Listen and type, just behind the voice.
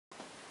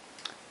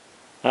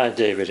Hi,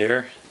 David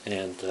here,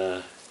 and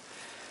I'm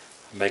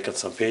making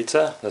some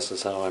pizza. This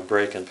is how I'm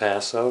breaking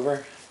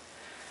Passover.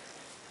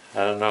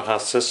 I don't know how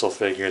Sissel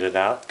figured it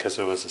out because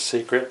it was a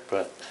secret,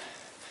 but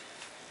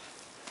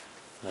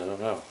I don't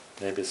know.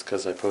 Maybe it's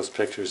because I post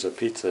pictures of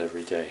pizza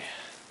every day.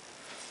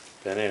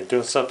 But anyway, I'm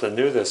doing something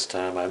new this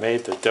time. I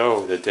made the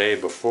dough the day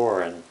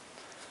before and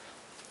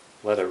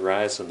let it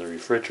rise in the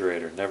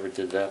refrigerator. Never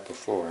did that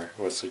before.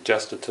 It was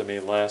suggested to me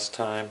last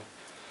time.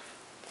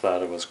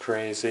 Thought it was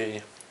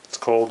crazy. It's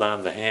cold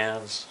on the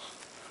hands.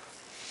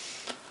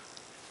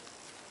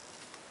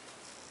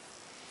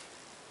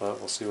 But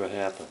we'll see what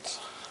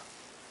happens.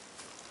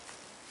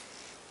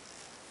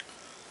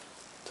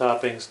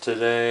 Toppings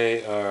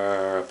today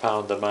are a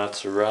pound of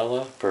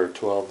mozzarella per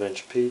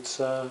 12-inch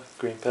pizza,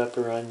 green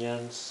pepper,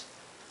 onions,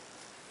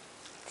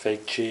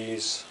 fake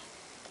cheese,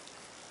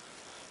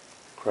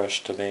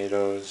 crushed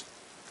tomatoes,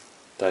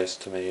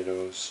 diced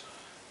tomatoes,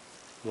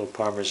 a little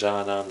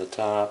Parmesan on the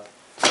top,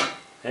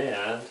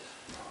 and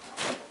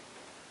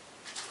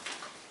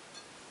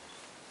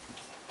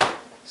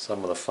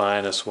some of the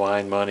finest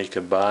wine money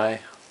could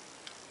buy.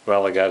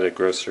 Well, I got it at a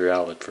grocery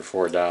outlet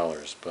for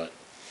 $4, but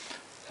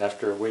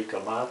after a week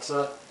of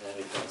matzah,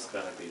 anything's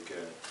going to be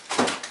good.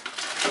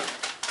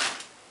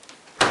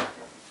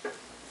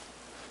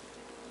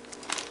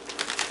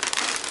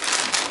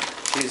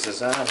 Cheese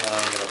is on. Now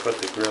I'm going to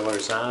put the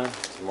grillers on.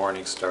 It's a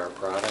Morningstar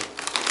product.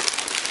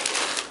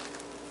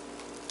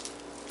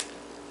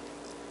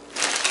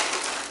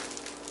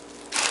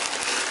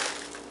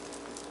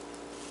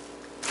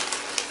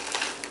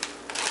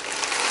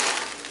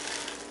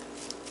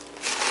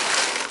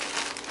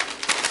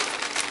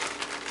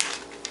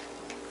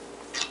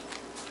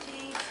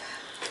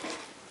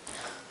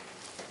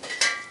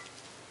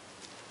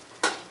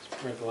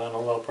 Sprinkle on a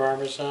little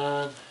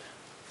Parmesan.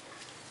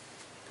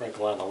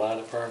 Sprinkle on a lot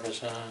of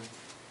Parmesan.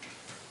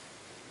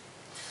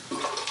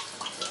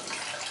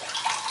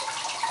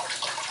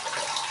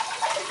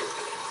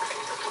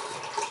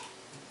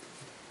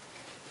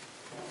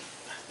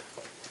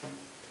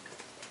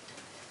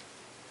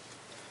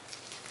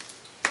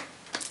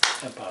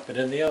 And pop it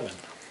in the oven.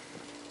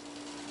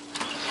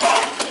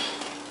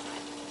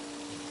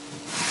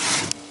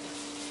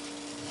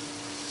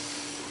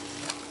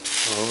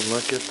 Oh,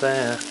 look at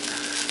that.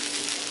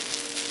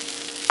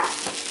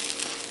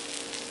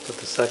 Put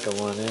the second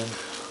one in.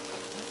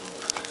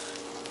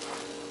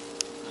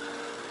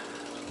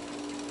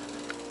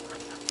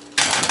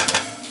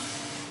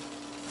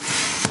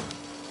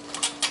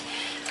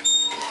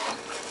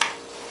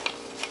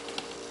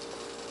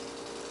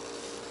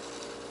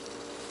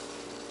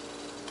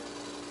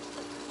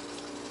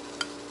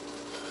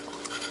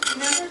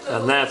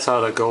 And that's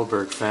how the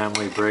Goldberg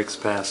family breaks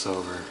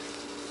Passover.